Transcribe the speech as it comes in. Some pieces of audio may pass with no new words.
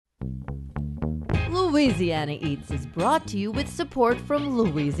Louisiana Eats is brought to you with support from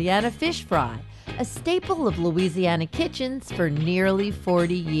Louisiana Fish Fry, a staple of Louisiana kitchens for nearly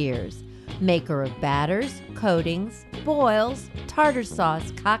 40 years. Maker of batters, coatings, boils, tartar sauce,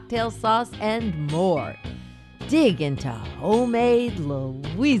 cocktail sauce, and more. Dig into homemade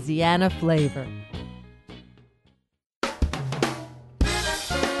Louisiana flavor.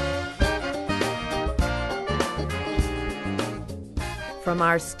 From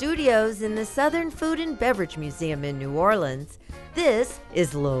our studios in the Southern Food and Beverage Museum in New Orleans, this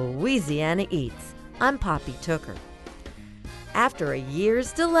is Louisiana Eats. I'm Poppy Tooker. After a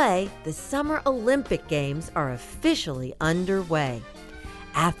year's delay, the Summer Olympic Games are officially underway.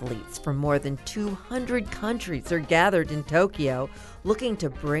 Athletes from more than 200 countries are gathered in Tokyo, looking to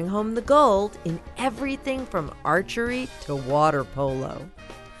bring home the gold in everything from archery to water polo.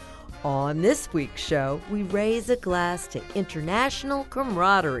 On this week's show, we raise a glass to international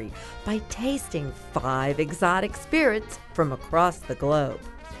camaraderie by tasting 5 exotic spirits from across the globe.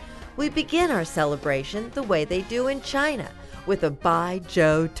 We begin our celebration the way they do in China, with a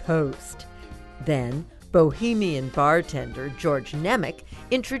Baijiu toast. Then, Bohemian bartender George Nemec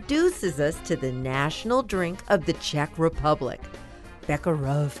introduces us to the national drink of the Czech Republic,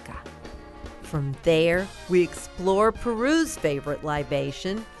 Becherovka. From there, we explore Peru's favorite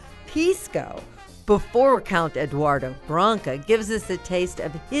libation, Pisco, before Count Eduardo Branca gives us a taste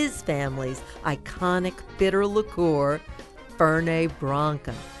of his family's iconic bitter liqueur, Fernet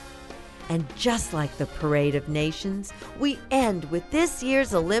Branca. And just like the Parade of Nations, we end with this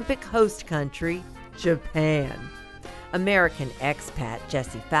year's Olympic host country, Japan. American expat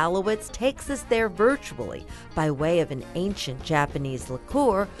Jesse Falowitz takes us there virtually by way of an ancient Japanese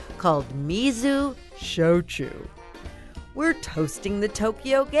liqueur called Mizu Shochu. We're toasting the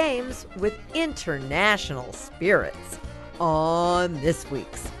Tokyo Games with international spirits on this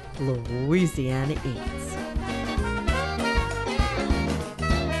week's Louisiana Eats.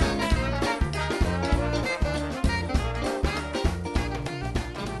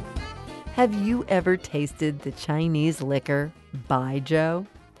 Have you ever tasted the Chinese liquor Baijiu?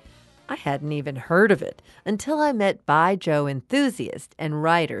 I hadn't even heard of it until I met Baijiu enthusiast and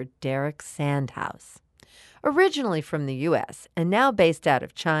writer Derek Sandhaus. Originally from the U.S. and now based out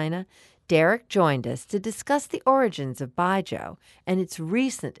of China, Derek joined us to discuss the origins of Baijiu and its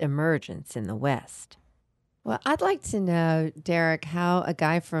recent emergence in the West. Well, I'd like to know, Derek, how a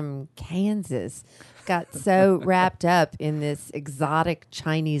guy from Kansas got so wrapped up in this exotic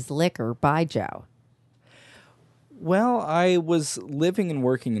Chinese liquor, Baijiu. Well, I was living and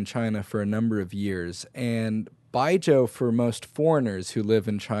working in China for a number of years, and Baijiu, for most foreigners who live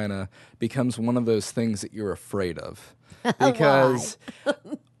in China, becomes one of those things that you're afraid of. Because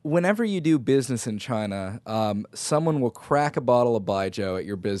whenever you do business in China, someone will crack a bottle of Baijiu at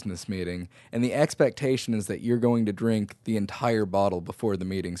your business meeting, and the expectation is that you're going to drink the entire bottle before the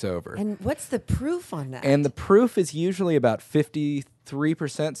meeting's over. And what's the proof on that? And the proof is usually about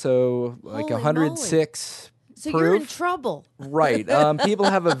 53%, so like Holy 106 So proof. you're in trouble. Right. People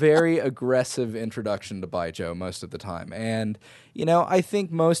have a very aggressive introduction to Baijiu most of the time. And, you know, I think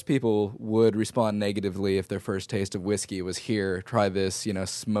most people would respond negatively if their first taste of whiskey was here, try this, you know,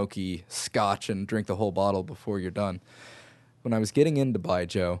 smoky scotch and drink the whole bottle before you're done. When I was getting into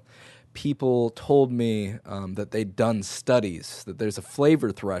Baijiu, people told me that they'd done studies, that there's a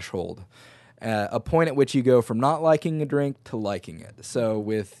flavor threshold, a point at which you go from not liking a drink to liking it. So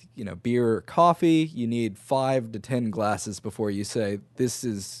with, you know, beer or coffee, you need 5 to 10 glasses before you say, this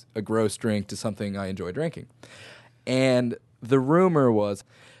is a gross drink to something I enjoy drinking. And the rumor was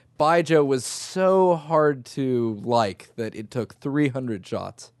Baijiu was so hard to like that it took 300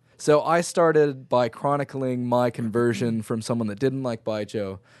 shots. So I started by chronicling my conversion from someone that didn't like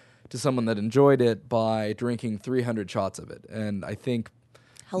Baijiu to someone that enjoyed it by drinking 300 shots of it. And I think...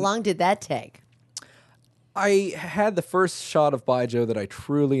 How long did that take? I had the first shot of Baijiu that I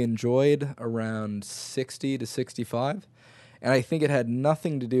truly enjoyed around 60 to 65. And I think it had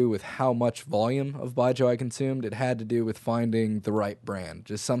nothing to do with how much volume of Baijiu I consumed. It had to do with finding the right brand.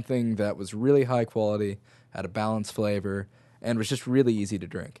 Just something that was really high quality, had a balanced flavor, and was just really easy to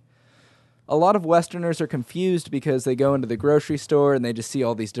drink. A lot of Westerners are confused because they go into the grocery store and they just see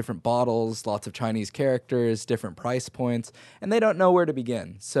all these different bottles, lots of Chinese characters, different price points, and they don't know where to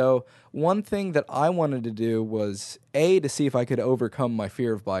begin. So one thing that I wanted to do was, A, to see if I could overcome my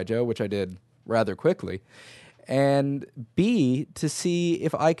fear of Baijiu, which I did rather quickly, and B, to see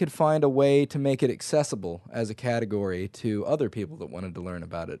if I could find a way to make it accessible as a category to other people that wanted to learn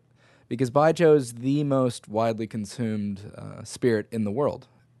about it. Because Baijiu is the most widely consumed spirit in the world.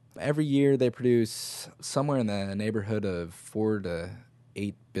 Every year they produce somewhere in the neighborhood of 4 to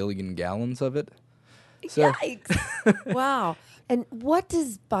 8 billion gallons of it. So Yikes. Wow. And what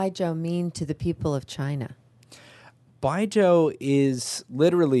does baijiu mean to the people of China? baijiu is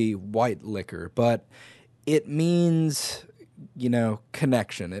literally white liquor, but it means,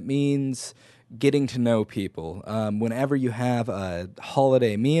 connection. It means getting to know people. Whenever you have a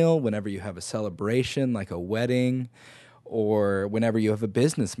holiday meal, whenever you have a celebration like a wedding, or whenever you have a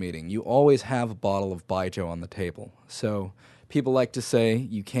business meeting, you always have a bottle of baijiu on the table. So people like to say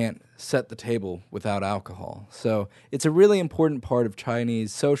you can't set the table without alcohol. So it's a really important part of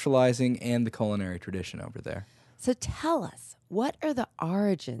Chinese socializing and the culinary tradition over there. So tell us, what are the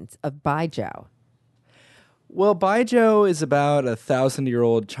origins of baijiu? Well, baijiu is about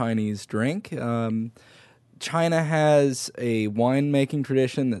 1,000-year-old Chinese drink. China has a winemaking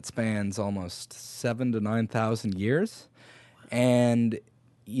tradition that spans almost 7,000 to 9,000 years. And,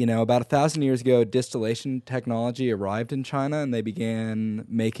 about 1,000 years ago, distillation technology arrived in China and they began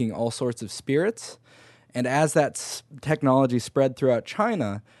making all sorts of spirits. And as that technology spread throughout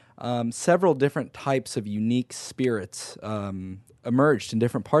China, several different types of unique spirits emerged in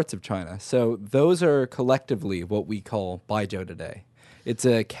different parts of China. So those are collectively what we call baijiu today. It's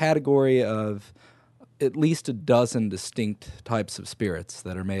a category of at least a dozen distinct types of spirits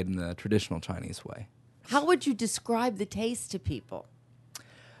that are made in the traditional Chinese way. How would you describe the taste to people?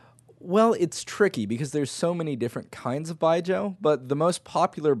 Well, it's tricky because there's so many different kinds of baijiu, but the most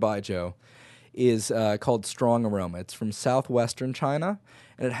popular baijiu is called Strong Aroma. It's from southwestern China,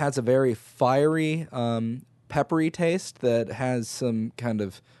 and it has a very fiery, peppery taste that has some kind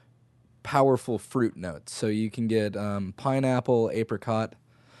of powerful fruit notes. So you can get pineapple, apricot,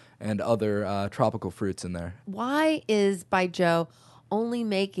 and other tropical fruits in there. Why is baijiu only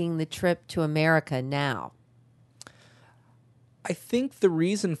making the trip to America now? I think the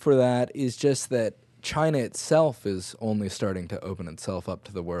reason for that is just that China itself is only starting to open itself up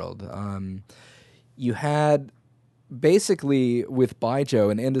to the world. You had basically with baijiu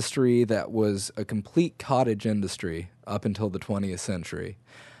an industry that was a complete cottage industry up until the 20th century.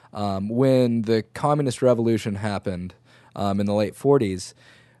 When the Communist Revolution happened in the late 40s,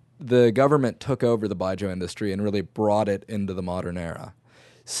 the government took over the baijiu industry and really brought it into the modern era.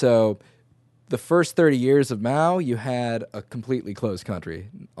 So the first 30 years of Mao, you had a completely closed country.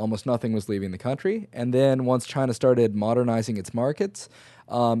 Almost nothing was leaving the country. And then once China started modernizing its markets,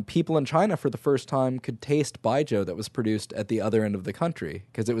 people in China for the first time could taste baijiu that was produced at the other end of the country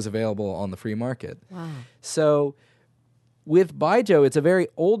because it was available on the free market. Wow. So with baijiu, it's a very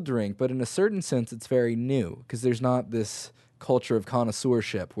old drink, but in a certain sense, it's very new because there's not this culture of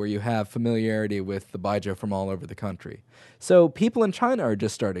connoisseurship where you have familiarity with the baijiu from all over the country. So people in China are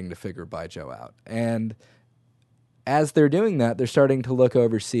just starting to figure baijiu out. And as they're doing that, they're starting to look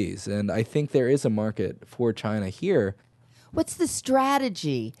overseas. And I think there is a market for China here. What's the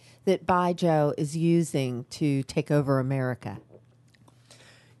strategy that baijiu is using to take over America?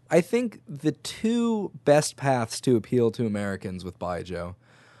 I think the two best paths to appeal to Americans with baijiu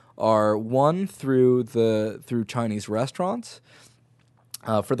are one through Chinese restaurants.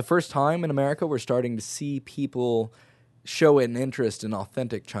 For the first time in America, we're starting to see people show an interest in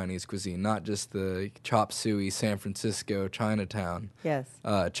authentic Chinese cuisine, not just the chop suey San Francisco, Chinatown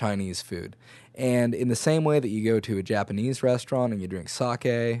Chinese food. And in the same way that you go to a Japanese restaurant and you drink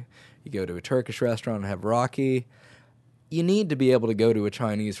sake, you go to a Turkish restaurant and have raki, you need to be able to go to a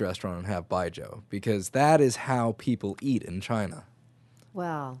Chinese restaurant and have baijiu because that is how people eat in China.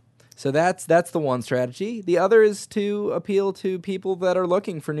 Wow. So that's the one strategy. The other is to appeal to people that are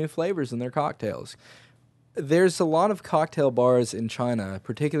looking for new flavors in their cocktails. There's a lot of cocktail bars in China,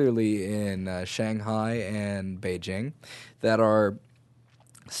 particularly in Shanghai and Beijing, that are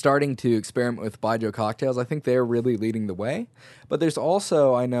starting to experiment with baijiu cocktails. I think they're really leading the way. But there's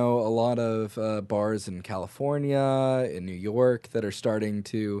also, I know, a lot of bars in California, in New York, that are starting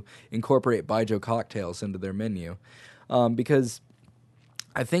to incorporate baijiu cocktails into their menu because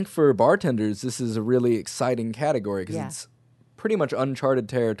I think for bartenders, this is a really exciting category because it's pretty much uncharted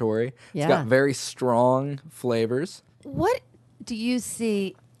territory. It's got very strong flavors. What do you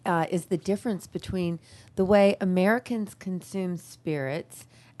see is the difference between the way Americans consume spirits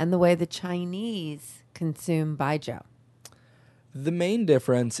and the way the Chinese consume baijiu? The main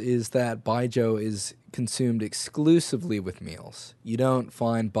difference is that baijiu is consumed exclusively with meals. You don't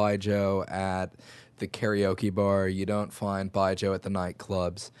find baijiu at the karaoke bar. You don't find baijiu at the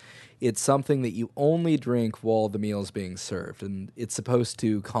nightclubs. It's something that you only drink while the meal is being served, and it's supposed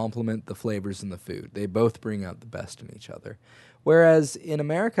to complement the flavors in the food. They both bring out the best in each other. Whereas in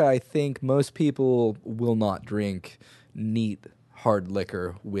America, I think most people will not drink neat, hard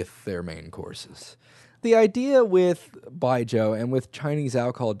liquor with their main courses. The idea with baijiu and with Chinese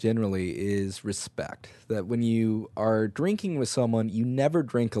alcohol generally is respect. That when you are drinking with someone, you never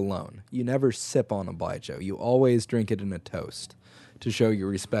drink alone. You never sip on a baijiu. You always drink it in a toast to show your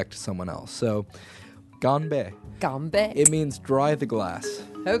respect to someone else. So, ganbei. Ganbei. It means dry the glass.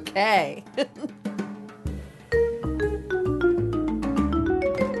 Okay.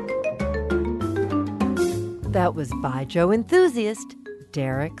 That was baijiu enthusiast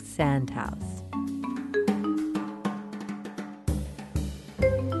Derek Sandhaus.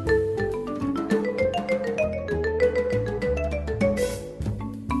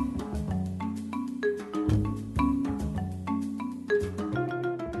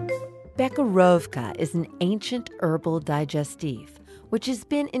 Becherovka is an ancient herbal digestif, which has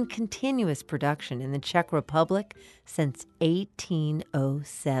been in continuous production in the Czech Republic since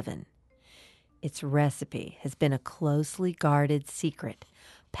 1807. Its recipe has been a closely guarded secret,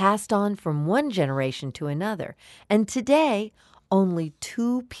 passed on from one generation to another, and today only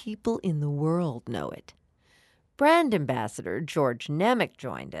 2 people in the world know it. Brand Ambassador George Nemec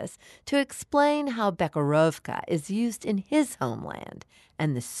joined us to explain how Becherovka is used in his homeland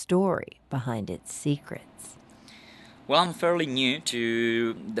and the story behind its secrets. Well, I'm fairly new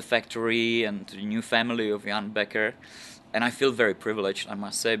to the factory and to the new family of Jan Becker, and I feel very privileged, I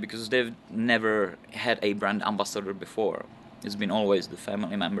must say, because they've never had a brand ambassador before. It's been always the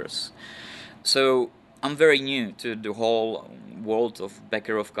family members. So I'm very new to the whole world of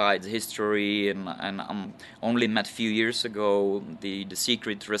Becherovka, its history, and I'm only met a few years ago the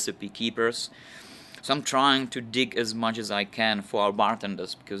secret recipe keepers. So I'm trying to dig as much as I can for our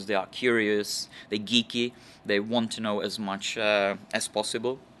bartenders because they are curious, they're geeky, they want to know as much as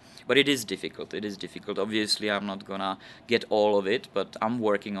possible. But it is difficult. Obviously, I'm not gonna get all of it, but I'm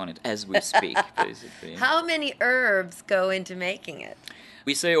working on it as we speak, basically. How many herbs go into making it?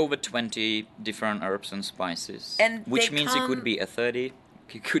 We say over 20 different herbs and spices, And which means it could be a 30,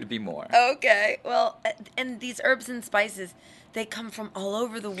 it could be more. Okay, well, and these herbs and spices, they come from all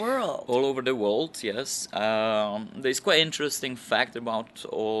over the world. All over the world, yes. There's quite interesting fact about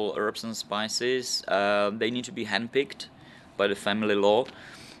all herbs and spices. They need to be handpicked by the family law.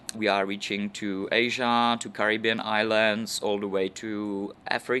 We are reaching to Asia, to Caribbean islands, all the way to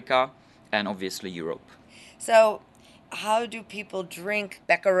Africa, and obviously Europe. So, how do people drink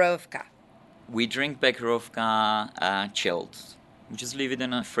Becherovka? We drink Becherovka chilled. We just leave it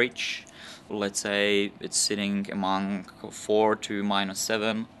in a fridge. Let's say it's sitting among 4 to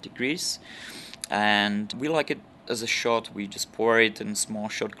 -7 degrees. And we like it as a shot. We just pour it in small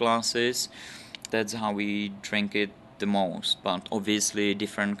shot glasses. That's how we drink it the most. But obviously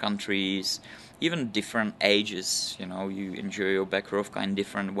different countries, even different ages, you enjoy your Becherovka in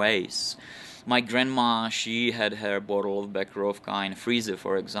different ways. My grandma, she had her bottle of Becherovka in a freezer,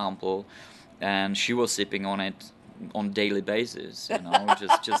 for example, and she was sipping on it on daily basis,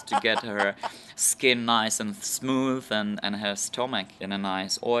 just to get her skin nice and smooth and her stomach in a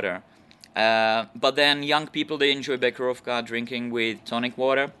nice order. But then young people, they enjoy Becherovka drinking with tonic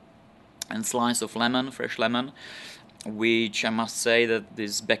water and slice of lemon, fresh lemon, which I must say that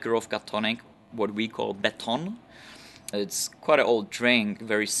this Becherovka tonic, what we call Beton, it's quite an old drink,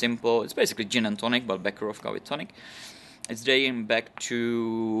 very simple. It's basically gin and tonic, but Becherovka with tonic. It's dating back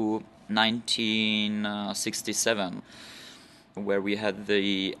to 1967, where we had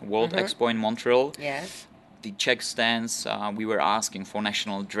the World Expo in Montreal. Yes. The Czech stands, we were asking for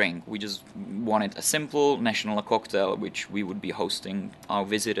national drink. We just wanted a simple national cocktail, which we would be hosting our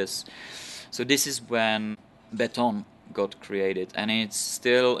visitors. So this is when Beton got created, and it's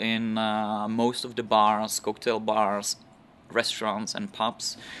still in most of the bars, cocktail bars, restaurants and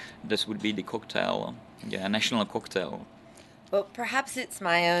pubs. This would be the cocktail, national cocktail. Well, perhaps it's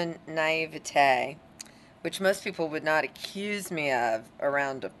my own naivete, which most people would not accuse me of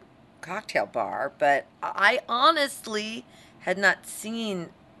around a cocktail bar, but I honestly had not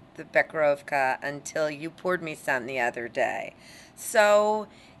seen the Becherovka until you poured me some the other day. So,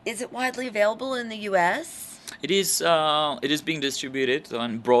 is it widely available in the U.S.? It is being distributed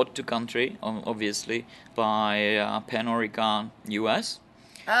and brought to country, obviously, by Pernod Ricard US.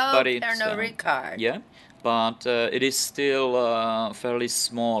 Oh, Pernod Ricard. Yeah. But it is still fairly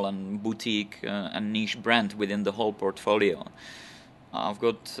small and boutique and niche brand within the whole portfolio. I've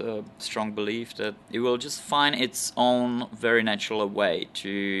got a strong belief that it will just find its own very natural way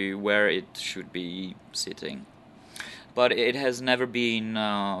to where it should be sitting. But it has never been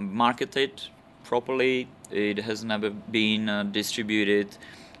marketed properly. It has never been distributed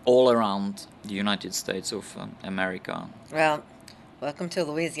all around the United States of America. Well, Welcome to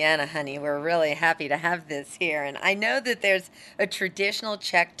Louisiana, honey. We're really happy to have this here. And I know that there's a traditional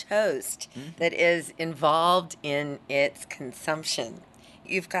Czech toast that is involved in its consumption.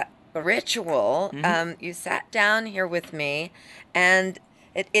 You've got a ritual. You sat down here with me, and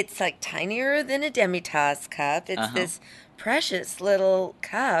it's like tinier than a demitasse cup. It's this precious little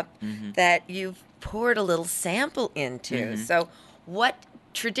cup that you've poured a little sample into. So what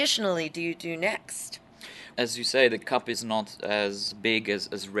traditionally do you do next? As you say, the cup is not as big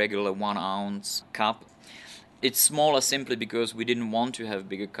as regular 1 ounce cup. It's smaller simply because we didn't want to have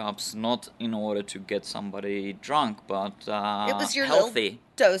bigger cups, not in order to get somebody drunk, but It was your healthy. little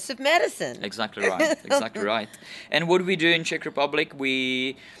dose of medicine. Exactly right. Exactly right. And what we do in Czech Republic,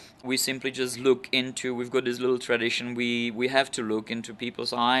 we simply just look into. We've got this little tradition. We have to look into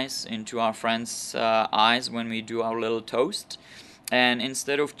people's eyes, into our friends' eyes when we do our little toast. And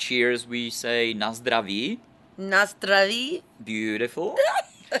instead of cheers, we say na zdraví. Na zdraví. Beautiful.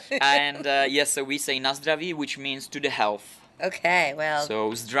 And yes, so we say na zdraví, which means to the health. Okay, well.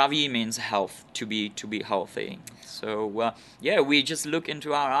 So zdraví means health, to be healthy. So yeah, we just look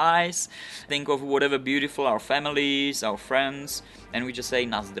into our eyes, think of whatever beautiful, our families, our friends, and we just say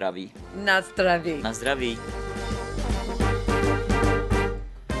na zdraví. Na zdraví. Na zdraví.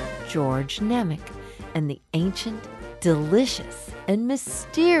 George Nemec and the ancient, delicious, and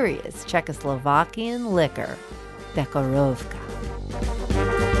mysterious Czechoslovakian liquor, Becherovka.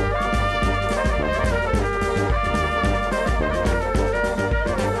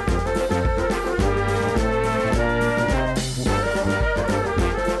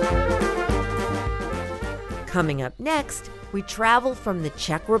 Coming up next, we travel from the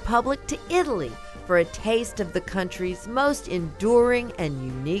Czech Republic to Italy for a taste of the country's most enduring and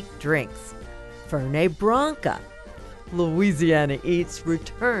unique drinks, Fernet Branca. Louisiana Eats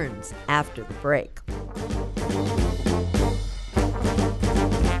returns after the break.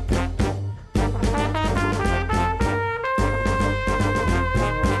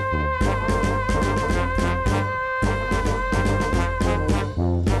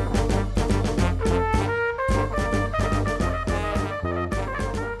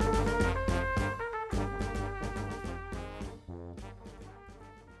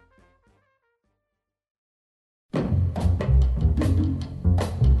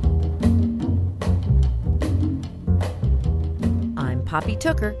 Poppy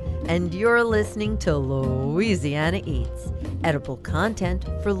Tooker, and you're listening to Louisiana Eats, edible content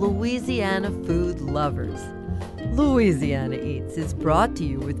for Louisiana food lovers. Louisiana Eats is brought to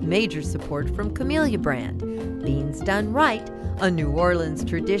you with major support from Camellia Brand, beans done right, a New Orleans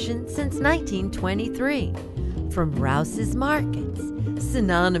tradition since 1923. From Rouse's Markets,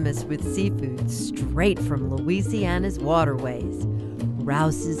 synonymous with seafood straight from Louisiana's waterways.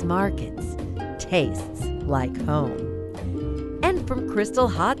 Rouse's Markets, tastes like home. And from Crystal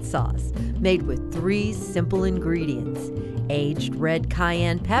Hot Sauce, made with 3 simple ingredients: aged red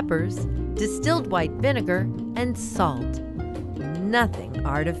cayenne peppers, distilled white vinegar, and salt. Nothing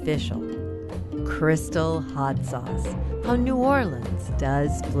artificial. Crystal Hot Sauce, how New Orleans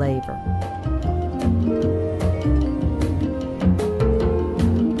does flavor.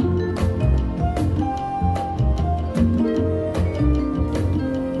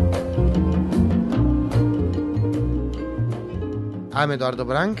 I'm Edoardo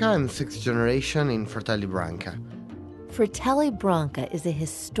Branca. I'm 6th generation in Fratelli Branca. Fratelli Branca is a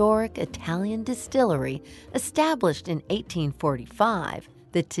historic Italian distillery established in 1845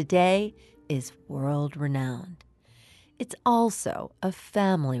 that today is world-renowned. It's also a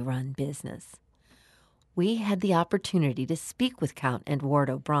family-run business. We had the opportunity to speak with Count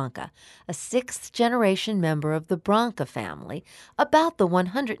Eduardo Branca, a 6th-generation member of the Branca family, about the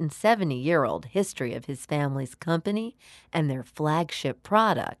 170-year-old history of his family's company and their flagship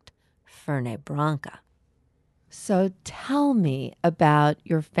product, Fernet Branca. So tell me about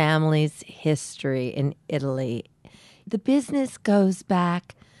your family's history in Italy. The business goes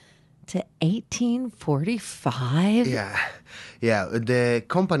back to 1845? Yeah. The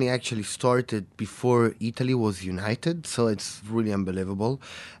company actually started before Italy was united, so it's really unbelievable.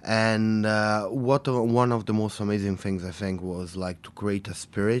 And one of the most amazing things, I think, was like to create a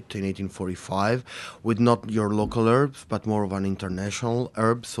spirit in 1845 with not your local herbs, but more of an international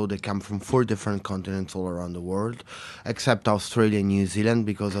herb. So they come from 4 different continents all around the world, except Australia and New Zealand,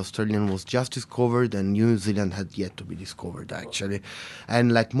 because Australia was just discovered and New Zealand had yet to be discovered, actually.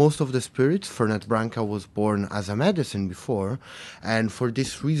 And like most of the spirits, Fernet Branca was born as a medicine before. And for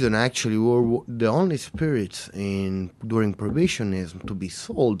this reason, actually, we were the only spirits during Prohibitionism to be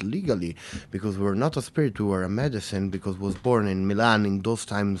sold legally, because we were not a spirit, we were a medicine, because it was born in Milan in those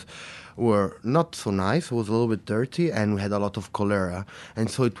times were not so nice. It was a little bit dirty, and we had a lot of cholera. And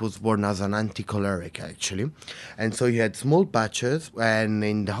so it was born as an anti-choleric, actually. And so you had small batches, and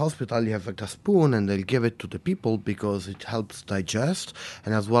in the hospital you have like a spoon, and they'll give it to the people because it helps digest.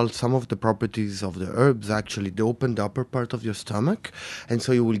 And as well, some of the properties of the herbs actually, they open the upper part of your stomach, and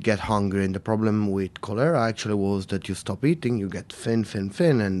so you will get hungry. And the problem with cholera actually was that you stop eating, you get thin,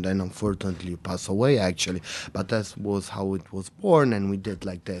 and then unfortunately you pass away, actually. But that was how it was born, and we did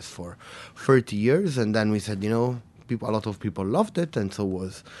like this for 30 years, and then we said, a lot of people loved it, and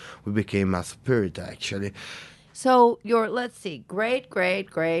we became a spirit, actually. So your, let's see, great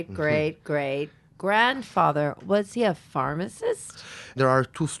grandfather, was he a pharmacist? There are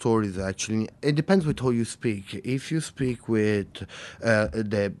two stories, actually. It depends with who you speak. If you speak with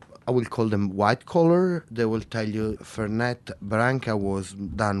I will call them white collar, they will tell you Fernet Branca was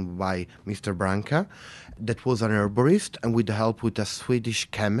done by Mr. Branca. That was an herborist, and with the help with a Swedish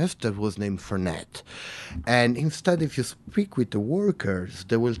chemist that was named Fernet. And instead, if you speak with the workers,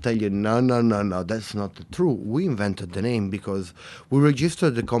 they will tell you, no, that's not true. We invented the name because we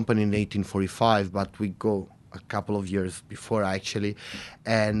registered the company in 1845, but we go a couple of years before, actually.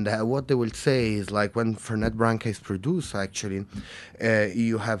 And what they will say is, like, when Fernet Branca is produced, actually,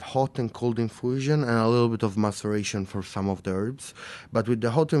 you have hot and cold infusion and a little bit of maceration for some of the herbs. But with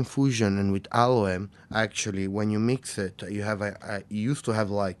the hot infusion and with aloe, actually, when you mix it, you have you used to have,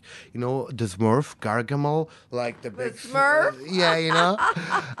 like, the Smurf, Gargamel, like the big Smurf?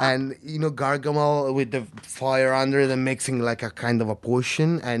 and, Gargamel with the fire under them mixing like a kind of a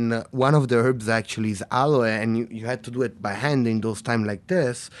potion. And one of the herbs actually is aloe, and you had to do it by hand in those times like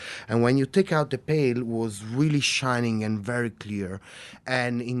this. And when you take out the pail, it was really shining and very clear.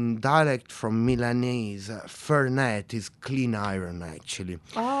 And in dialect from Milanese, Fernet is clean iron, actually.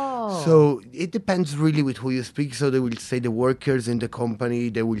 Oh. So it depends really with who you speak. So they will say the workers in the company,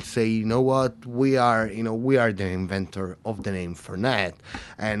 they will say, you know what, we are the inventor of the name Fernet.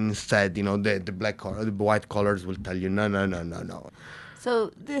 And instead, the white collars will tell you, no.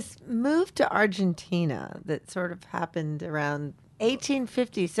 So this move to Argentina that sort of happened around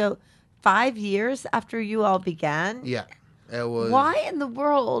 1850. So 5 years after you all began? Yeah. It was. Why in the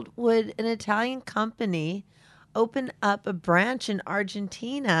world would an Italian company open up a branch in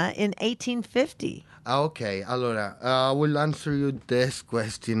Argentina in 1850? Okay, allora, I will answer you this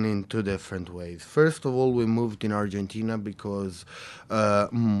question in two different ways. First of all, we moved in Argentina because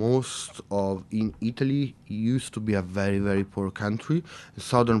in Italy used to be a very, very poor country. The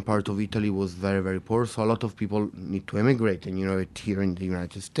southern part of Italy was very, very poor, so a lot of people need to emigrate, and it here in the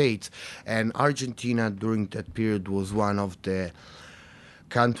United States. And Argentina during that period was one of the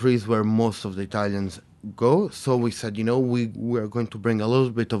countries where most of the Italians go. So we said, we are going to bring a little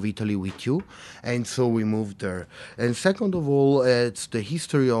bit of Italy with you. And so we moved there. And second of all, it's the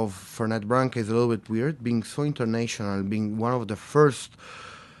history of Fernet Branca is a little bit weird, being so international, being one of the first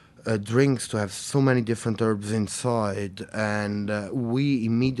drinks to have so many different herbs inside. And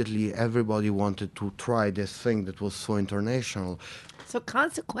everybody wanted to try this thing that was so international. So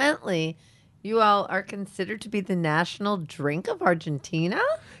consequently, you all are considered to be the national drink of Argentina?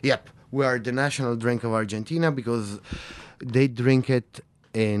 Yep. We are the national drink of Argentina because they drink it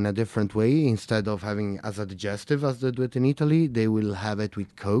in a different way. Instead of having as a digestive as they do it in Italy, they will have it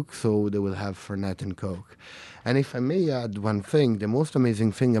with Coke, so they will have Fernet and Coke. And if I may add one thing, the most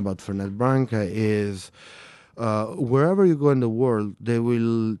amazing thing about Fernet Branca is wherever you go in the world, they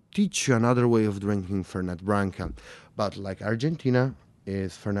will teach you another way of drinking Fernet Branca. But like Argentina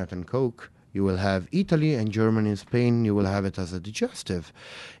is Fernet and Coke, you will have Italy and Germany and Spain, you will have it as a digestive.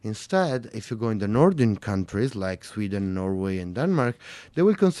 Instead, if you go in the northern countries like Sweden, Norway, and Denmark, they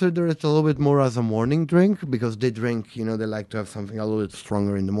will consider it a little bit more as a morning drink because they drink, they like to have something a little bit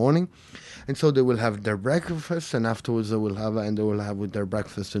stronger in the morning. And so they will have their breakfast, and afterwards they will have with their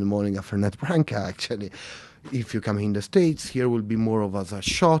breakfast in the morning a Fernet Branca, actually. If you come in the States, here will be more of as a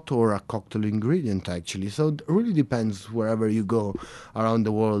shot or a cocktail ingredient, actually. So it really depends wherever you go around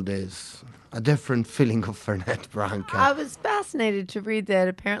the world is a different feeling of Fernet Branca. I was fascinated to read that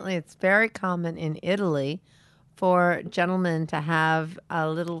apparently it's very common in Italy for gentlemen to have a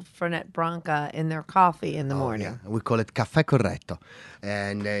little Fernet Branca in their coffee in the morning. Yeah. We call it caffè corretto.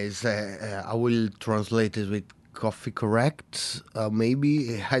 And I will translate it with coffee correct,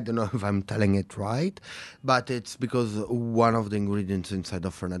 maybe. I don't know if I'm telling it right, but it's because one of the ingredients inside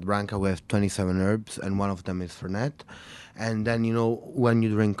of Fernet Branca, we have 27 herbs, and one of them is Fernet. And then, when you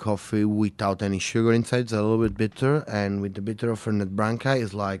drink coffee without any sugar inside, it's a little bit bitter, and with the bitter of Fernet Branca,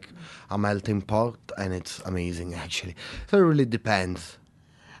 it's like a melting pot, and it's amazing, actually. So it really depends.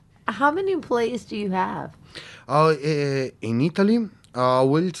 How many employees do you have? In Italy,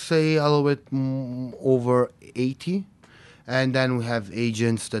 We'll say a little bit over 80. And then we have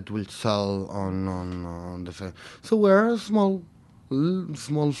agents that will sell on the so we're a small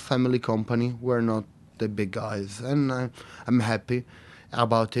family company. We're not the big guys, and I'm happy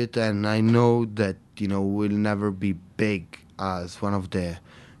about it. And I know that we'll never be big as one of the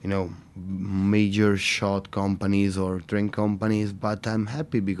major shot companies or drink companies. But I'm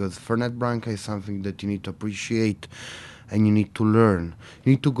happy because Fernet Branca is something that you need to appreciate, and you need to learn.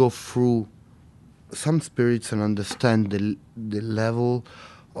 You need to go through some spirits and understand the level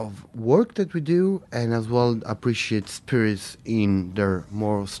of work that we do, and as well appreciate spirits in their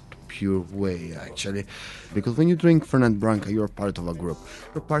most pure way, actually. Because when you drink Fernet Branca, you're part of a group.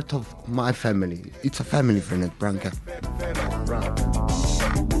 You're part of my family. It's a family, Fernet Branca.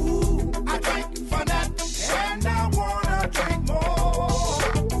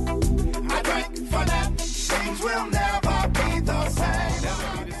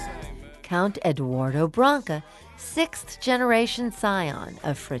 Count Eduardo Branca, sixth-generation scion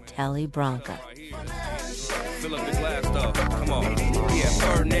of Fratelli Branca. Fill up the glass, though. Come on. Yeah,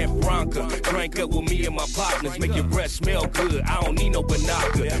 Fernet Branca. Drink up with me and my partners. Make your breath smell good. I don't need no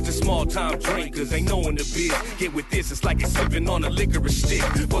Banaka. Just small-time drinkers. Ain't knowing the biz. Get with this. It's like it's sipping on a licorice stick.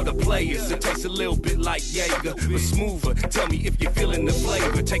 For the players, it tastes a little bit like Jaeger, but smoother. Tell me if you're feeling the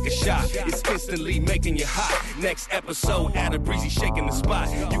flavor. Take a shot. It's instantly making you hot. Next episode, add a breezy shaking the spot.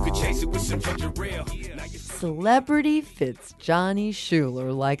 You could chase it with some ginger ale. Celebrity fits Johnny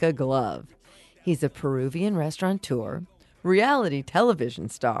Schuler like a glove. He's a Peruvian restaurateur, reality television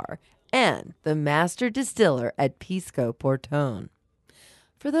star, and the master distiller at Pisco Portón.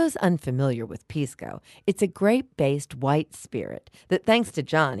 For those unfamiliar with Pisco, it's a grape-based white spirit that, thanks to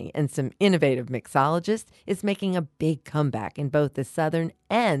Johnny and some innovative mixologists, is making a big comeback in both the southern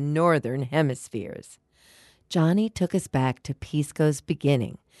and northern hemispheres. Johnny took us back to Pisco's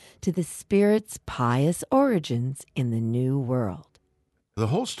beginning, to the spirit's pious origins in the New World. The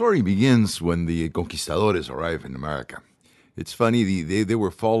whole story begins when the conquistadores arrive in America. It's funny, they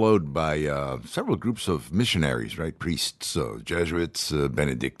were followed by several groups of missionaries, right? Priests, Jesuits,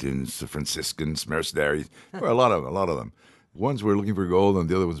 Benedictines, Franciscans, mercenaries. There were a lot of them. Ones were looking for gold and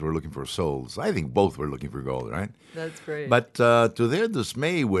the other ones were looking for souls. I think both were looking for gold, right? That's great. But to their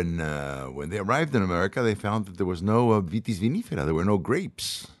dismay, when they arrived in America, they found that there was no vitis vinifera. There were no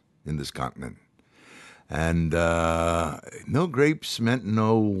grapes in this continent. And no grapes meant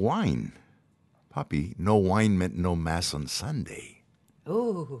no wine. Poppy, no wine meant no Mass on Sunday.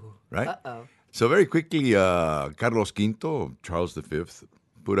 Ooh. Right? Uh-oh. So very quickly, Carlos V, Charles V,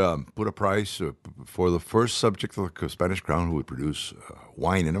 put a price for the first subject of the Spanish crown who would produce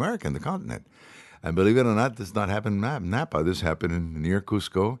wine in America, in the continent. And believe it or not, this did not happen in Napa. This happened near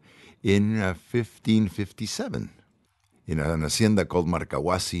Cusco in 1557 in an hacienda called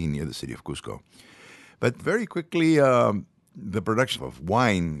Marcahuasi near the city of Cusco. But very quickly, the production of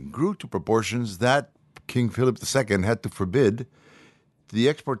wine grew to proportions that King Philip II had to forbid the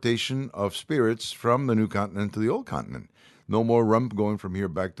exportation of spirits from the new continent to the old continent. No more rum going from here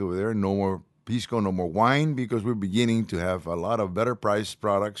back to over there. No more pisco, no more wine, because we're beginning to have a lot of better priced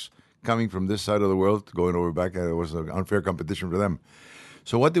products coming from this side of the world, going over back. It was an unfair competition for them.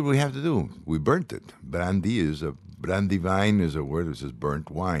 So what did we have to do? We burnt it. Brandy vine is a word that says burnt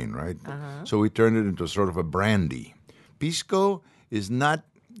wine, right? Uh-huh. So we turned it into sort of a brandy. Pisco is not,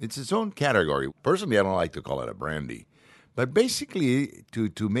 it's its own category. Personally, I don't like to call it a brandy. But basically,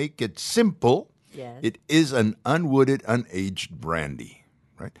 to make it simple, yes, it is an unwooded, unaged brandy,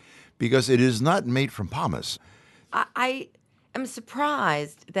 right? Because it is not made from pomace. I am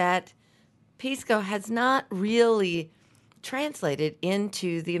surprised that Pisco has not really translated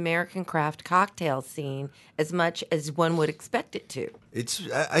into the American craft cocktail scene as much as one would expect it to.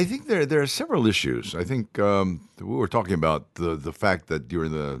 I think there are several issues. I think we were talking about the fact that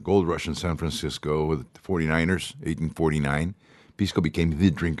during the gold rush in San Francisco with the 49ers, 1849, Pisco became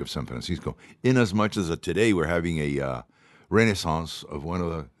the drink of San Francisco. In as much as today we're having a renaissance of one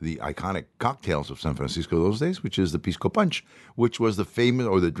of the iconic cocktails of San Francisco those days, which is the Pisco Punch, which was the famous,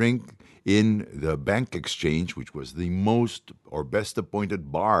 or the drink in the Bank Exchange, which was the most or best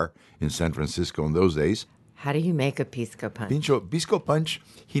appointed bar in San Francisco in those days. How do you make a Pisco Punch? Pisco Punch,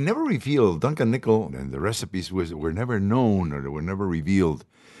 he never revealed. Duncan Nickel and the recipes were never known, or they were never revealed.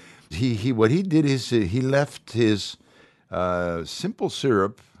 What he did is he left his simple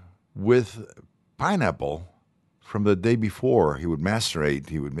syrup with pineapple from the day before. He would macerate,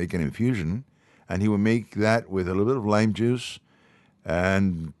 he would make an infusion, and he would make that with a little bit of lime juice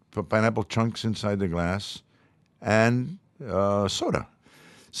and pineapple chunks inside the glass and soda.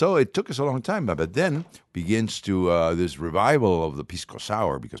 So it took us a long time, but then begins to this revival of the Pisco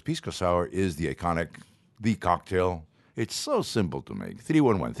Sour, because Pisco Sour is the cocktail. It's so simple to make.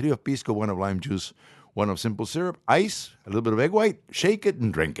 3-1-1. 3 of Pisco, 1 of lime juice, 1 of simple syrup, ice, a little bit of egg white, shake it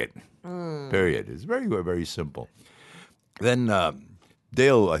and drink it. Period. It's very, very simple. Then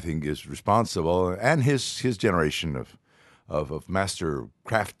Dale, I think, is responsible, and his generation of master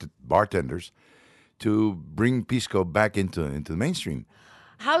craft bartenders, to bring Pisco back into the mainstream.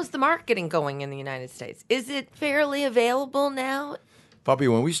 How's the marketing going in the United States? Is it fairly available now?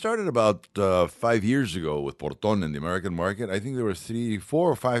 Papi, when we started about 5 years ago with Porton in the American market, I think there were 4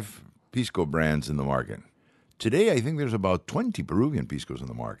 or 5 Pisco brands in the market. Today, I think there's about 20 Peruvian Piscos in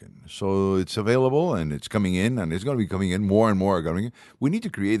the market. So it's available, and it's coming in, and it's going to be coming in. More and more are coming in. We need to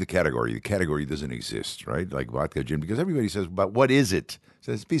create the category. The category doesn't exist, right? Like vodka, gin, because everybody says, but what is it? It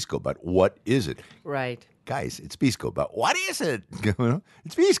says Pisco, but what is it? Right. Guys, it's Pisco, but what is it?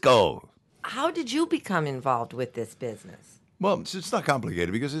 It's Pisco. How did you become involved with this business? Well, it's not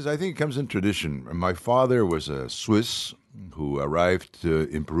complicated because I think it comes in tradition. My father was a Swiss who arrived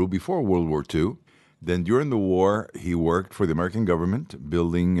in Peru before World War II. Then during the war, he worked for the American government,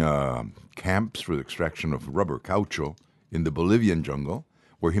 building camps for the extraction of rubber, caucho, in the Bolivian jungle,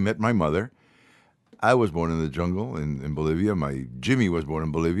 where he met my mother. I was born in the jungle in Bolivia. My Jimmy was born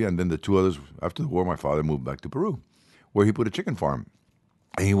in Bolivia. And then the 2 others, after the war, my father moved back to Peru, where he put a chicken farm.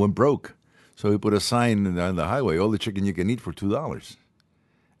 And he went broke. So he put a sign on the highway, all the chicken you can eat for $2.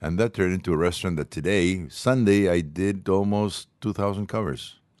 And that turned into a restaurant that today, Sunday, I did almost 2,000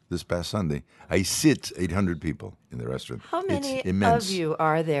 covers. This past Sunday, I sit 800 people in the restaurant. How many It's immense. of you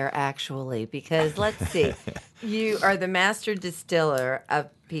are there actually? Because let's see, you are the master distiller of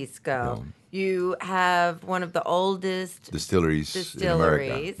Pisco. You have one of the oldest distilleries in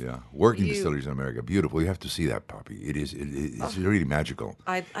America. Yeah, working distilleries in America. Beautiful. You have to see that, Poppy. It's really magical.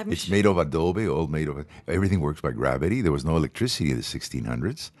 It's made of adobe, all made of it. Everything works by gravity. There was no electricity in the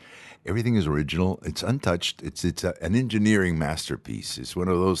 1600s. Everything is original. It's untouched. It's an engineering masterpiece. It's one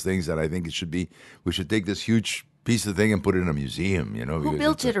of those things that I think it should be. We should take this huge piece of thing and put it in a museum. You know, who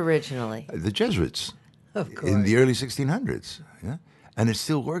built it originally? The Jesuits, of course, in the early 1600s. Yeah, and it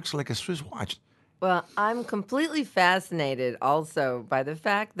still works like a Swiss watch. Well, I'm completely fascinated also by the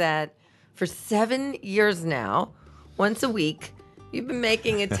fact that for 7 years now, once a week, you've been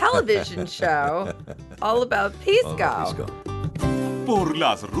making a television show all about Pisco. Por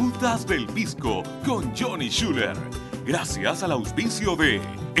las rutas del Pisco con Johnny Schuller. Gracias al auspicio de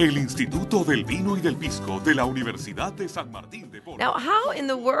el Instituto del Vino y del Pisco de la Universidad de San Martín de Porres. Now, how in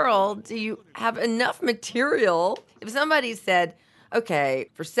the world do you have enough material? If somebody said,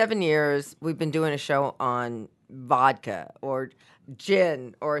 okay, for 7 years, we've been doing a show on vodka or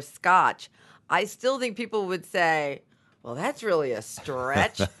gin or scotch, I still think people would say, well, that's really a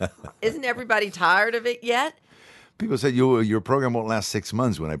stretch. Isn't everybody tired of it yet? People said, your program won't last 6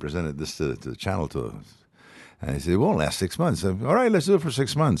 months when I presented this to the channel to us. And I said, it won't last 6 months. All right, let's do it for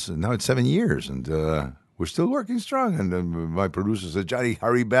 6 months. And now it's 7 years, and we're still working strong. And my producer said, Johnny,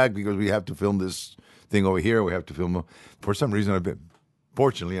 hurry back because we have to film this thing over here. We have to film. For some reason,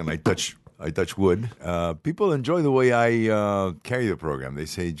 fortunately, and I touch wood, people enjoy the way I carry the program. They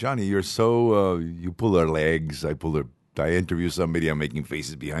say, Johnny, you're so, you pull their legs, I interview somebody, I'm making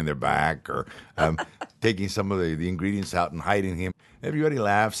faces behind their back, or I'm taking some of the ingredients out and hiding him. Everybody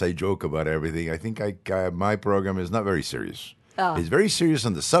laughs, I joke about everything. I think my program is not very serious. Oh. It's very serious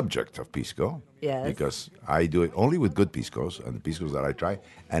on the subject of Pisco. Yes. Because I do it only with good Piscos, and the Piscos that I try.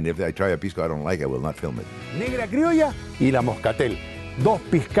 And if I try a Pisco I don't like, I will not film it. Negra Criolla y la Moscatel. 2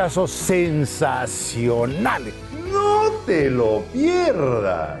 piscazos sensacionales. ¡No te lo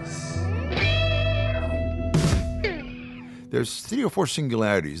pierdas! There's 3 or 4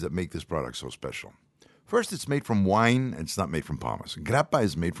 singularities that make this product so special. First, it's made from wine, and it's not made from pomace. Grappa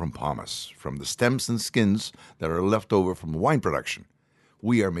is made from pomace, from the stems and skins that are left over from wine production.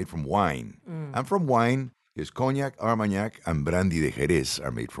 We are made from wine. And from wine is cognac, Armagnac, and brandy de Jerez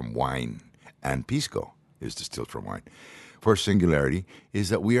are made from wine. And Pisco is distilled from wine. First singularity is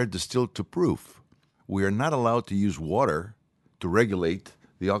that we are distilled to proof. We are not allowed to use water to regulate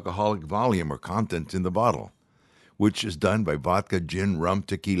the alcoholic volume or content in the bottle, which is done by vodka, gin, rum,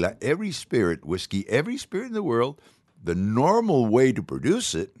 tequila, every spirit, whiskey, every spirit in the world. The normal way to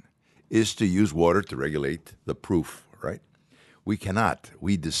produce it is to use water to regulate the proof, right? We cannot.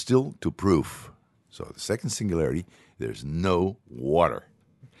 We distill to proof. So the second singularity, there's no water.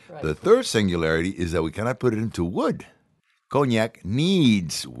 Right. The third singularity is that we cannot put it into wood. Cognac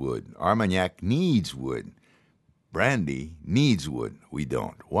needs wood. Armagnac needs wood. Brandy needs wood. We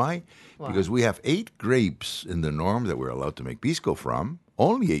don't. Why? Because we have 8 grapes in the norm that we're allowed to make Pisco from,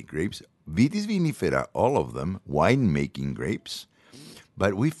 only 8 grapes, Vitis vinifera, all of them, wine-making grapes.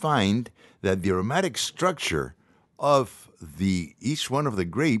 But we find that the aromatic structure of each one of the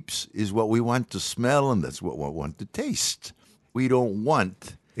grapes is what we want to smell, and that's what we want to taste. We don't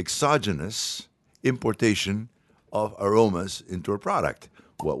want exogenous importation of aromas into a product.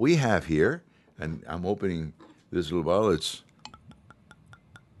 What we have here, and I'm opening this little bottle,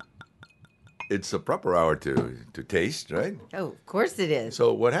 it's a proper hour to taste, right? Oh, of course it is.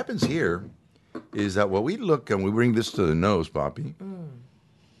 So what happens here is that when we look and we bring this to the nose, Poppy,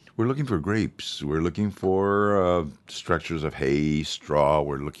 we're looking for grapes. We're looking for structures of hay, straw.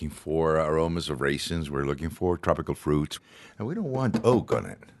 We're looking for aromas of raisins. We're looking for tropical fruits. And we don't want oak on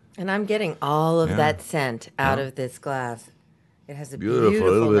it. And I'm getting all of that scent out of this glass. It has a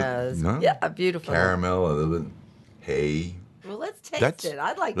beautiful nose. No? Yeah, a beautiful Caramel, a little bit hay. Well, let's taste it.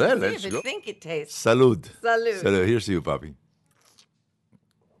 I'd like to see let's if go. I think it tastes. Salud. Salud. Salud. Here's to you, Poppy.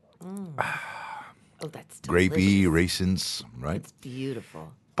 Oh, that's delicious. Grapey, raisins, right? It's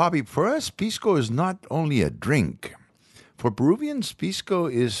beautiful. Poppy, for us, pisco is not only a drink. For Peruvians, pisco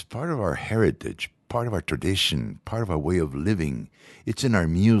is part of our heritage, part of our tradition, part of our way of living. It's in our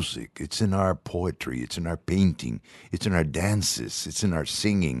music, it's in our poetry, it's in our painting, it's in our dances, it's in our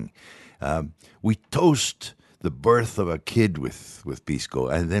singing. We toast the birth of a kid with pisco,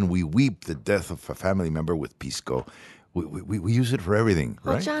 and then we weep the death of a family member with pisco. We use it for everything,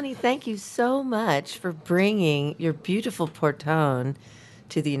 Well, right? Johnny, thank you so much for bringing your beautiful Portone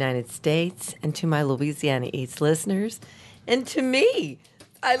to the United States and to my Louisiana Eats listeners and to me.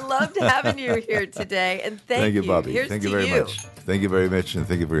 I loved having you here today, and thank you. Bobby. Here's Thank you to very much. Thank you very much, and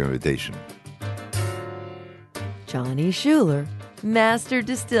thank you for your invitation. Johnny Schuler, Master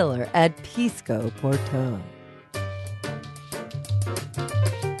Distiller at Pisco Portone.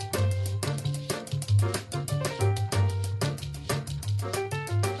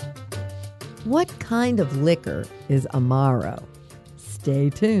 What kind of liquor is Amaro? Stay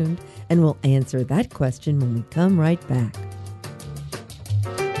tuned, and we'll answer that question when we come right back.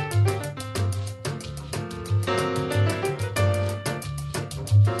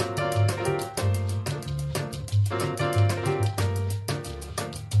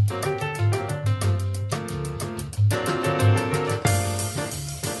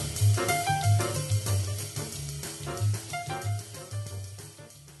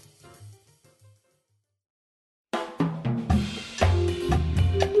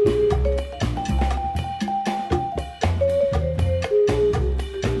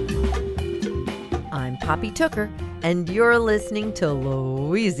 Poppy Tooker, and you're listening to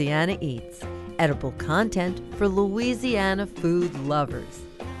Louisiana Eats, edible content for Louisiana food lovers.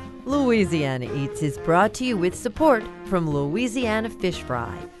 Louisiana Eats is brought to you with support from Louisiana Fish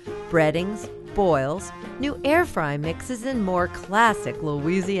Fry, breadings, boils, new air fry mixes, and more classic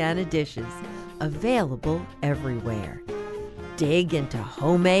Louisiana dishes, available everywhere. Dig into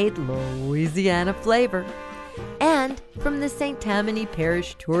homemade Louisiana flavor. And from the St. Tammany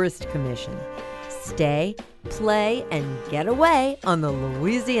Parish Tourist Commission, stay, play, and get away on the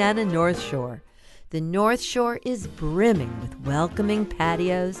Louisiana North Shore. The North Shore is brimming with welcoming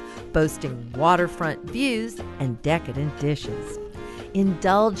patios, boasting waterfront views and decadent dishes.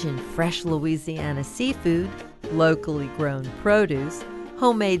 Indulge in fresh Louisiana seafood, locally grown produce,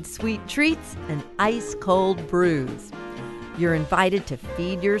 homemade sweet treats, and ice-cold brews. You're invited to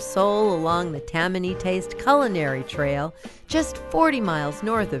feed your soul along the Tammany Taste Culinary Trail, just 40 miles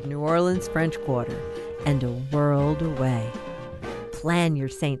north of New Orleans French Quarter, and a world away. Plan your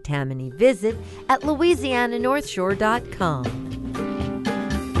St. Tammany visit at LouisianaNorthshore.com.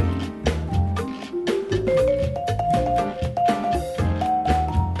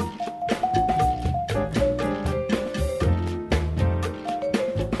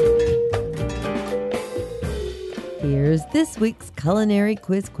 Here's this week's culinary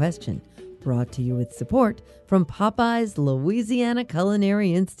quiz question, brought to you with support from Popeye's Louisiana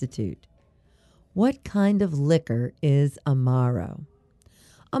Culinary Institute. What kind of liquor is Amaro?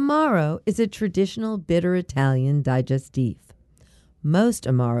 Amaro is a traditional bitter Italian digestif. Most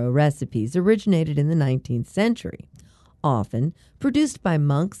Amaro recipes originated in the 19th century, often produced by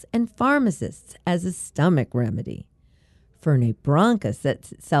monks and pharmacists as a stomach remedy. Fernet Branca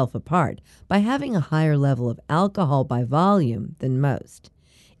sets itself apart by having a higher level of alcohol by volume than most.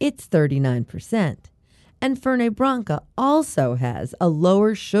 It's 39%. And Fernet Branca also has a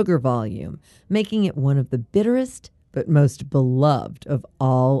lower sugar volume, making it one of the bitterest but most beloved of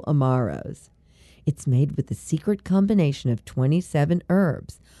all Amaros. It's made with the secret combination of 27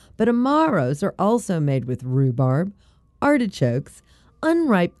 herbs, but Amaros are also made with rhubarb, artichokes,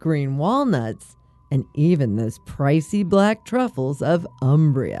 unripe green walnuts, and even those pricey black truffles of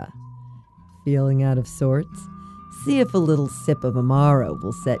Umbria. Feeling out of sorts? See if a little sip of Amaro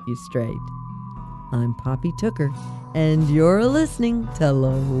will set you straight. I'm Poppy Tooker, and you're listening to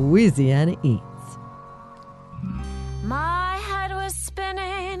Louisiana Eats. My head was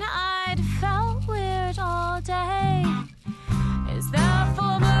spinning, I'd felt weird all day. Is there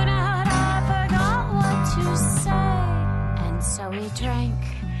full moon out? I forgot what to say. And so we drank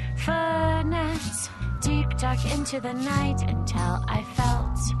Fernet, deep dark into the night, until I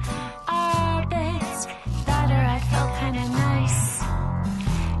felt a bit better. I felt kinda nice.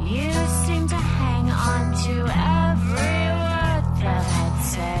 You seemed to hang on to every word that I'd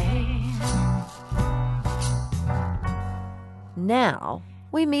say. Now,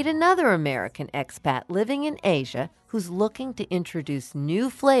 we meet another American expat living in Asia who's looking to introduce new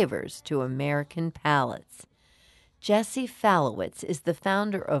flavors to American palates. Jesse Falowitz is the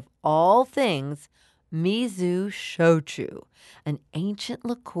founder of all things Mizu Shochu, an ancient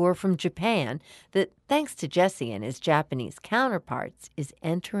liqueur from Japan that, thanks to Jesse and his Japanese counterparts, is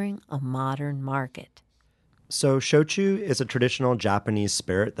entering a modern market. So shochu is a traditional Japanese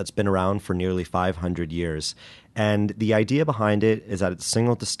spirit that's been around for nearly 500 years. And the idea behind it is that it's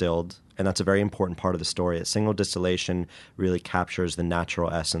single distilled, and that's a very important part of the story. A single distillation really captures the natural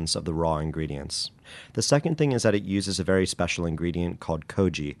essence of the raw ingredients. The second thing is that it uses a very special ingredient called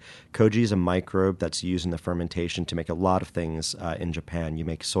koji. Koji is a microbe that's used in the fermentation to make a lot of things in Japan. You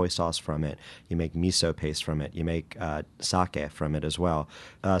make soy sauce from it. You make miso paste from it. You make sake from it as well.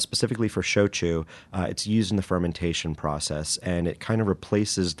 Specifically for shochu, it's used in the fermentation process, and it kind of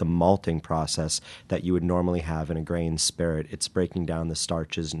replaces the malting process that you would normally have in a grain spirit. It's breaking down the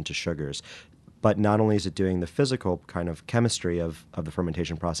starches into sugars. But not only is it doing the physical kind of chemistry of the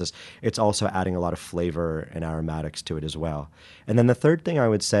fermentation process, it's also adding a lot of flavor and aromatics to it as well. And then the third thing I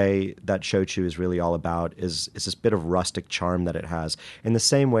would say that shochu is really all about is this bit of rustic charm that it has. In the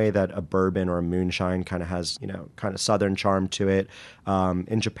same way that a bourbon or a moonshine kind of has, kind of southern charm to it.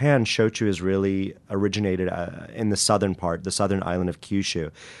 In Japan, shochu is really originated in the southern part, the southern island of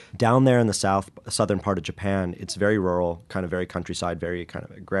Kyushu. Down there in the southern part of Japan, it's very rural, kind of very countryside, very kind of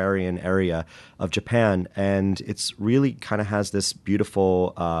agrarian area of Japan, and it's really kind of has this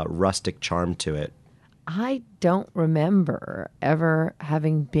beautiful rustic charm to it. I don't remember ever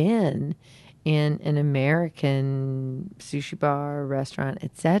having been in an American sushi bar, restaurant,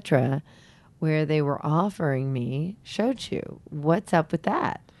 etc., where they were offering me shochu. What's up with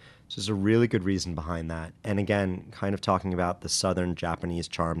that? So there's a really good reason behind that. And again, kind of talking about the southern Japanese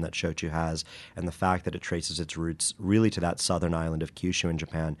charm that shochu has and the fact that it traces its roots really to that southern island of Kyushu in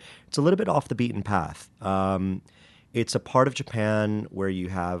Japan. It's a little bit off the beaten path. It's a part of Japan where you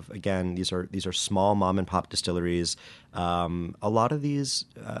have, again, these are small mom and pop distilleries. A lot of these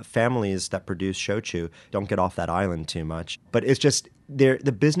families that produce shochu don't get off that island too much. But it's just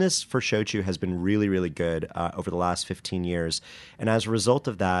the business for shochu has been really, really good over the last 15 years. And as a result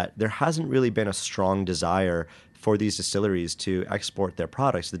of that, there hasn't really been a strong desire for these distilleries to export their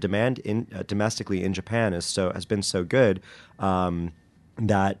products. The demand domestically in Japan has been so good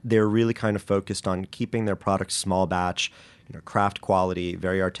that they're really kind of focused on keeping their products small batch, craft quality,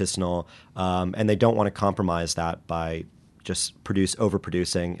 very artisanal, and they don't want to compromise that by just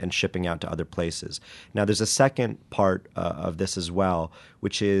overproducing and shipping out to other places. Now, there's a second part of this as well,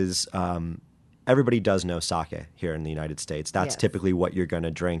 which is everybody does know sake here in the United States. That's typically what you're going to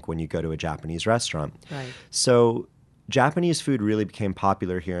drink when you go to a Japanese restaurant. Right. So Japanese food really became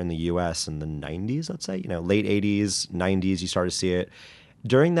popular here in the U.S. in the 90s, let's say. Late 80s, 90s, you started to see it.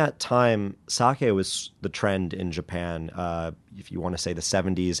 During that time, sake was the trend in Japan. If you want to say the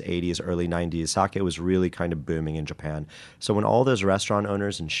 70s, 80s, early 90s, sake was really kind of booming in Japan. So when all those restaurant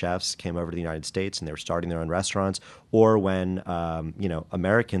owners and chefs came over to the United States and they were starting their own restaurants, or when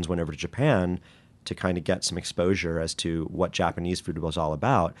Americans went over to Japan to kind of get some exposure as to what Japanese food was all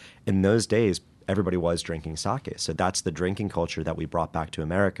about, in those days, everybody was drinking sake. So that's the drinking culture that we brought back to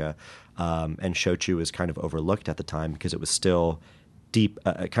America. And shochu was kind of overlooked at the time because it was still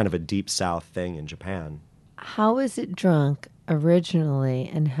kind of a deep south thing in Japan. How is it drunk originally,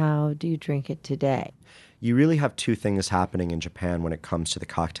 and how do you drink it today? You really have two things happening in Japan when it comes to the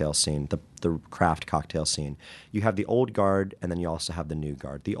cocktail scene, the craft cocktail scene. You have the old guard, and then you also have the new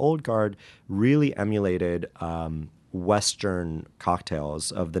guard. The old guard really emulated Western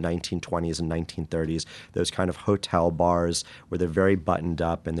cocktails of the 1920s and 1930s, those kind of hotel bars where they're very buttoned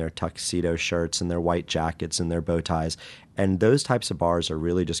up in their tuxedo shirts and their white jackets and their bow ties. And those types of bars are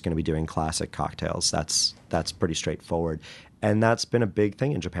really just going to be doing classic cocktails. That's pretty straightforward. And that's been a big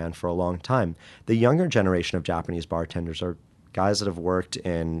thing in Japan for a long time. The younger generation of Japanese bartenders are guys that have worked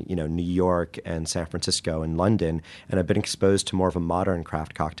in, New York and San Francisco and London and have been exposed to more of a modern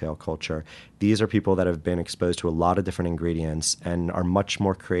craft cocktail culture. These are people that have been exposed to a lot of different ingredients and are much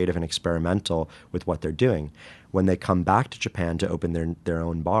more creative and experimental with what they're doing. When they come back to Japan to open their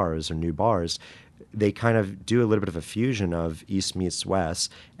own bars or new bars, they kind of do a little bit of a fusion of East meets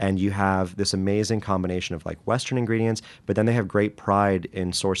West, and you have this amazing combination of like Western ingredients, but then they have great pride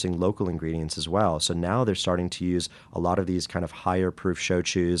in sourcing local ingredients as well. So now they're starting to use a lot of these kind of higher proof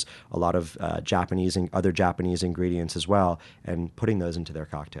shochus, a lot of Japanese and other Japanese ingredients as well, and putting those into their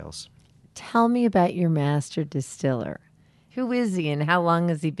cocktails. Tell me about your master distiller. Who is he and how long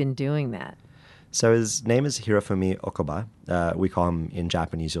has he been doing that? So his name is Hirofumi Okuba. We call him, in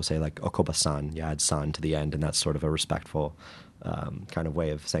Japanese, you'll say like Okuba-san. You add san to the end, and that's sort of a respectful kind of way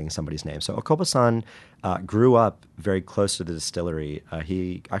of saying somebody's name. So Okuba-san grew up very close to the distillery.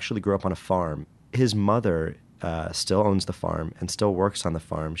 He actually grew up on a farm. His mother still owns the farm and still works on the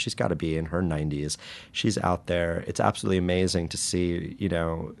farm. She's got to be in her 90s. She's out there. It's absolutely amazing to see,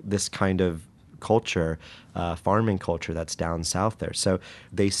 this kind of culture, farming culture that's down south there. So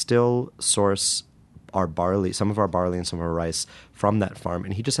they still source our barley, some of our barley and some of our rice from that farm.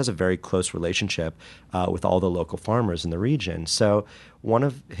 And he just has a very close relationship with all the local farmers in the region. So one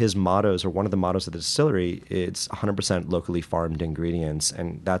of his mottos, or one of the mottos of the distillery, is 100% locally farmed ingredients.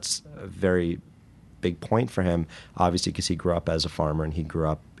 And that's a very big point for him, obviously, because he grew up as a farmer and he grew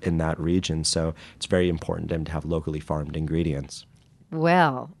up in that region. So it's very important to him to have locally farmed ingredients.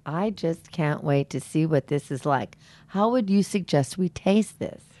 Well, I just can't wait to see what this is like. How would you suggest we taste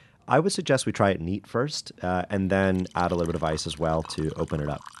this? I would suggest we try it neat first, and then add a little bit of ice as well to open it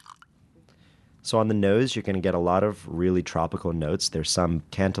up. So on the nose, you're going to get a lot of really tropical notes. There's some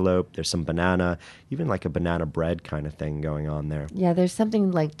cantaloupe, there's some banana, even like a banana bread kind of thing going on there. Yeah, there's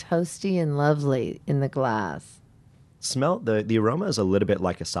something like toasty and lovely in the glass. Smell the aroma is a little bit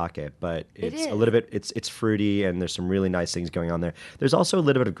like a sake, but it's a little bit it's fruity, and there's some really nice things going on there. There's also a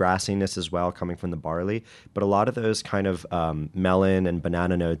little bit of grassiness as well coming from the barley, but a lot of those kind of melon and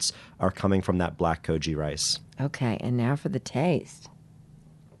banana notes are coming from that black koji rice. Okay, and now for the taste.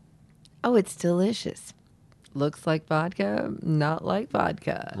 Oh, it's delicious. Looks like vodka, not like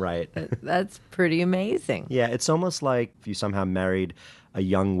vodka. Right. That's pretty amazing. Yeah, it's almost like if you somehow married a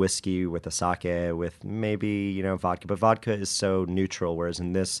young whiskey with a sake with maybe, vodka. But vodka is so neutral, whereas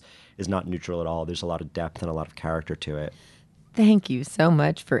in this is not neutral at all. There's a lot of depth and a lot of character to it. Thank you so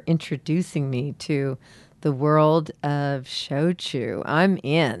much for introducing me to the world of shochu. I'm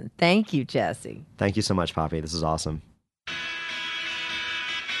in. Thank you, Jesse. Thank you so much, Poppy. This is awesome.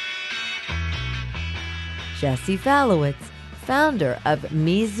 Jesse Falowitz, founder of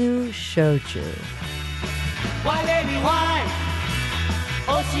Mizu Shochu. Why, baby, why?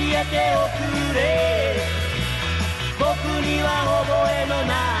 教えておくれ僕には覚えの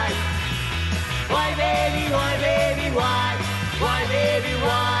ない Why baby, why baby, why Why baby,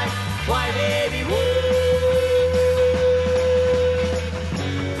 why Why baby, woo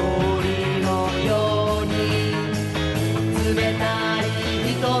鳥のように冷たい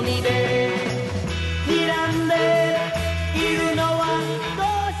瞳で睨んでいるのはど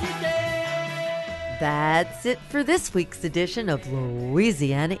うして That's it for this week's edition of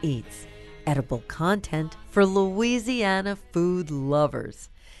Louisiana Eats. Edible content for Louisiana food lovers.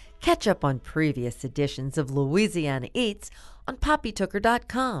 Catch up on previous editions of Louisiana Eats on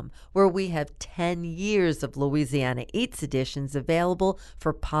poppytooker.com, where we have 10 years of Louisiana Eats editions available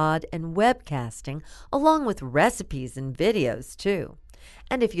for pod and webcasting, along with recipes and videos, too.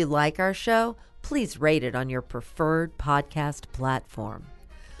 And if you like our show, please rate it on your preferred podcast platform.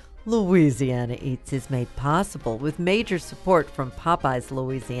 Louisiana Eats is made possible with major support from Popeye's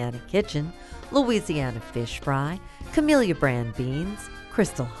Louisiana Kitchen, Louisiana Fish Fry, Camellia Brand Beans,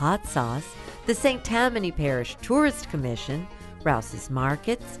 Crystal Hot Sauce, the St. Tammany Parish Tourist Commission, Rouse's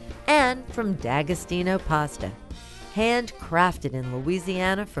Markets, and from D'Agostino Pasta. Handcrafted in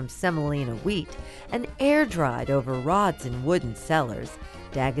Louisiana from semolina wheat and air-dried over rods in wooden cellars,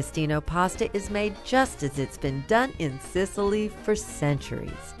 D'Agostino Pasta is made just as it's been done in Sicily for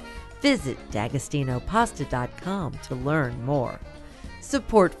centuries. Visit d'agostinopasta.com to learn more.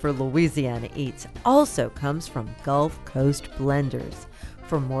 Support for Louisiana Eats also comes from Gulf Coast Blenders.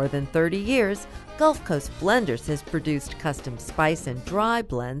 For more than 30 years, Gulf Coast Blenders has produced custom spice and dry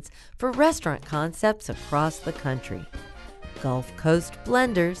blends for restaurant concepts across the country. Gulf Coast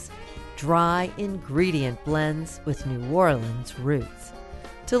Blenders, dry ingredient blends with New Orleans roots.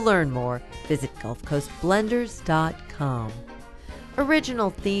 To learn more, visit gulfcoastblenders.com. Original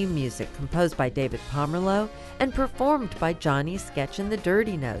theme music composed by David Pomerleau and performed by Johnny Sketch and the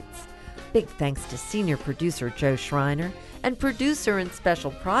Dirty Notes. Big thanks to senior producer Joe Schreiner and producer and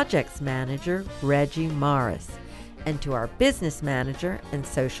special projects manager Reggie Morris, and to our business manager and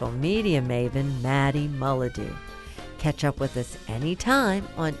social media maven Maddie Mullidew. Catch up with us anytime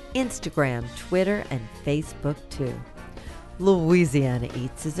on Instagram, Twitter, and Facebook too. Louisiana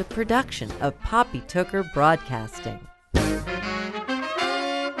Eats is a production of Poppy Tooker Broadcasting.